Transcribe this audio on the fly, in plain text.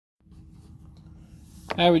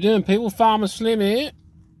How we doing, people? Farmer Slim here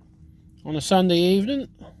on a Sunday evening.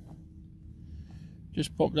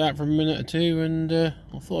 Just popped out for a minute or two and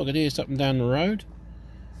I thought I could hear something down the road.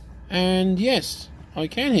 And yes, I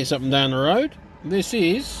can hear something down the road. This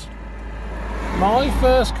is my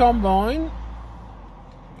first combine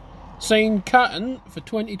seen cutting for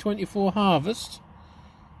 2024 harvest.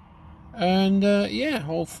 And yeah,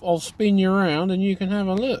 I'll spin you around and you can have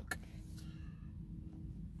a look.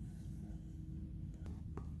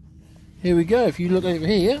 Here we go. If you look over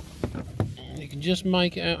here, you can just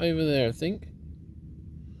make it out over there, I think.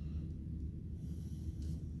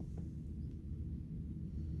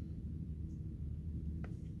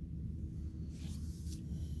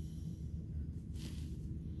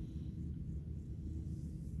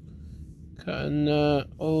 Cutting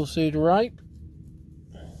oilseed rape.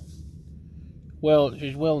 Well,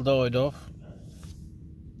 she's well died off.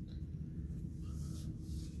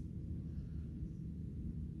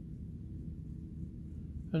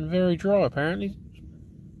 And very dry, apparently.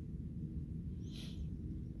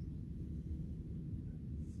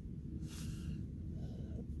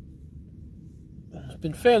 It's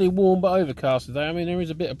been fairly warm but overcast today. I mean, there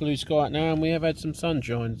is a bit of blue sky now and we have had some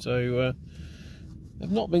sunshine, so they've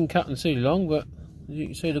not been cutting too long, but as you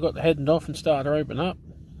can see, they've got the heading off and started to open up.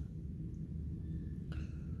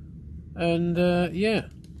 And yeah,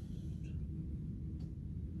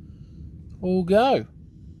 all go.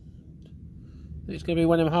 It's going to be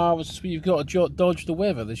one of them harvests where you've got to dodge the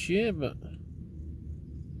weather this year, but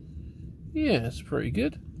yeah, it's pretty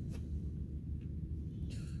good.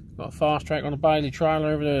 Got a fast track on a Bailey trailer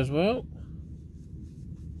over there as well.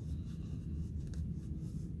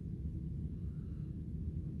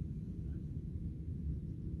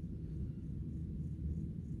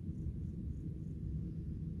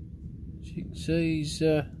 As you can see, he's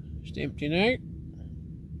just emptying out.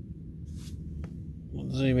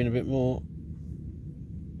 I'll zoom in a bit more.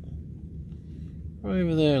 Right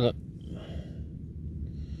over there, look.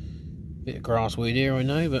 Bit of grass weed here, I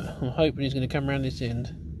know, but I'm hoping he's going to come around this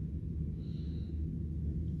end.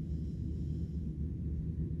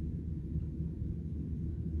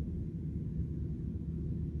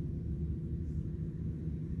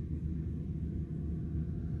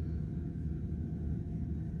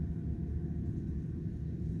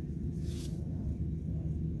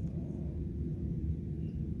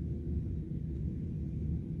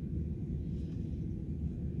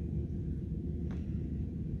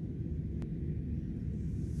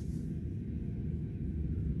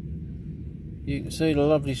 You can see the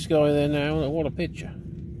lovely sky there now. What a picture.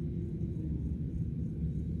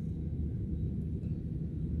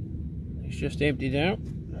 It's just emptied out.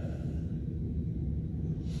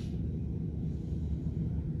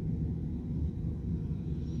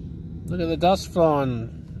 Look at the dust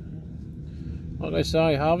flying. Like I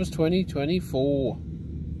say, harvest 2024.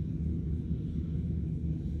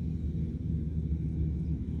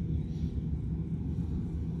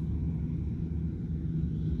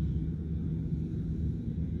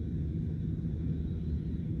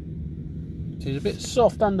 It's a bit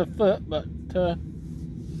soft underfoot, but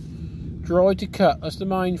dry to cut. That's the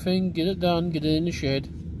main thing. Get it done, get it in the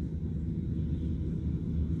shed.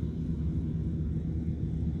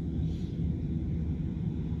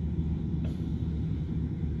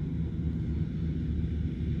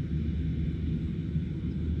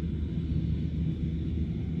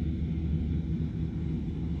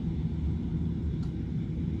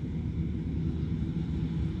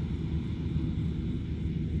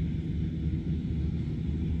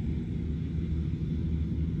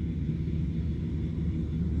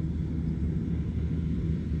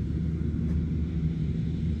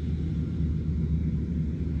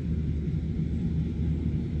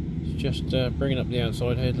 Just bringing up the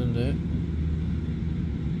outside headland there.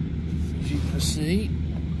 As you can see,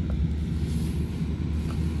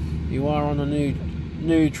 you are on a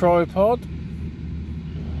new tripod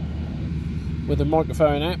with a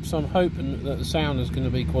microphone app, so I'm hoping that the sound is going to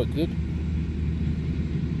be quite good.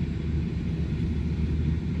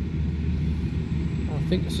 I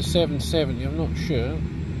think it's a 770, I'm not sure.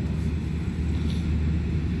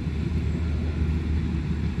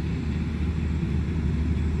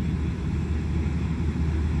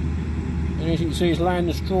 And as you can see, he's laying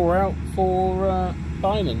the straw out for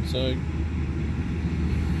baling, so.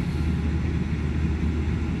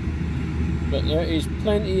 But there is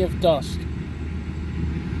plenty of dust.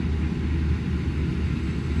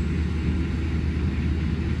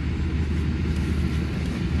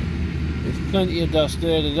 There's plenty of dust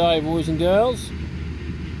there today, boys and girls.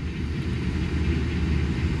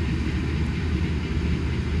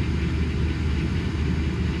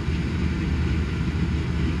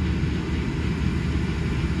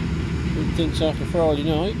 thinks after Friday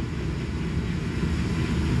night.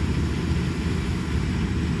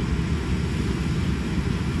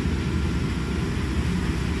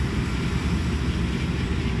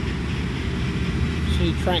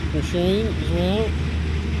 See track machine as well.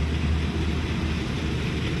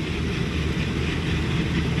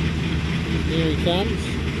 Here he comes.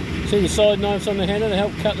 See the side knives on the header to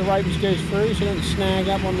help cut the rape as it goes through so it doesn't snag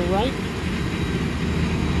up on the rape.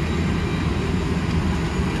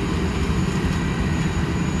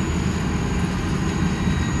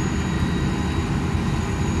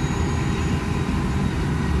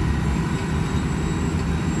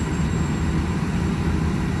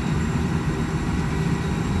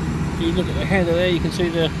 If you look at the header there, you can see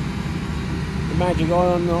the magic eye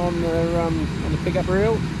on the pickup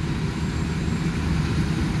reel.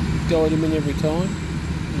 Guide him in every time.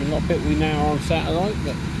 I mean, not a bit we now are on satellite,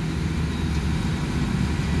 but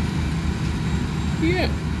yeah.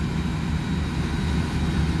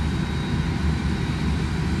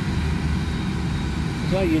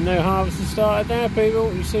 So you know harvest has started now,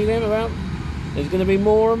 people. You see them about. There's going to be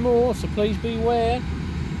more and more, so please beware.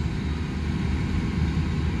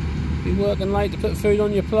 Be working late to put food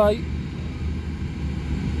on your plate.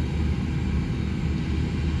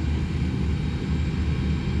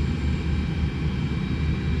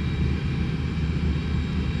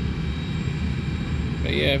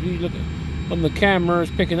 But yeah, if you look at, on the camera,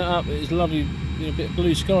 it's picking it up. It's lovely, you know, a bit of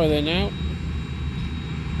blue sky there now.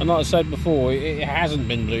 And like I said before, it hasn't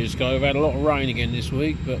been blue sky. We've had a lot of rain again this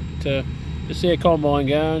week, but to see a combine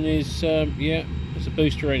going is, yeah, it's a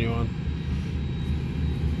booster anyway.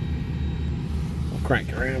 I'll crank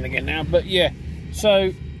it around again now, but yeah.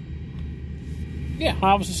 So yeah,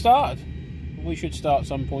 harvest has started. We should start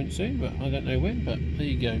some point soon, but I don't know when. But there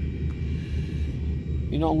you go.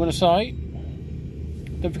 You know what I'm going to say?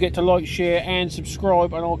 Don't forget to like, share and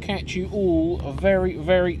subscribe, and I'll catch you all very,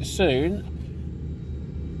 very soon.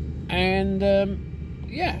 And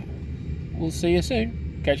yeah, we'll see you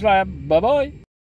soon. Catch you later. Bye bye.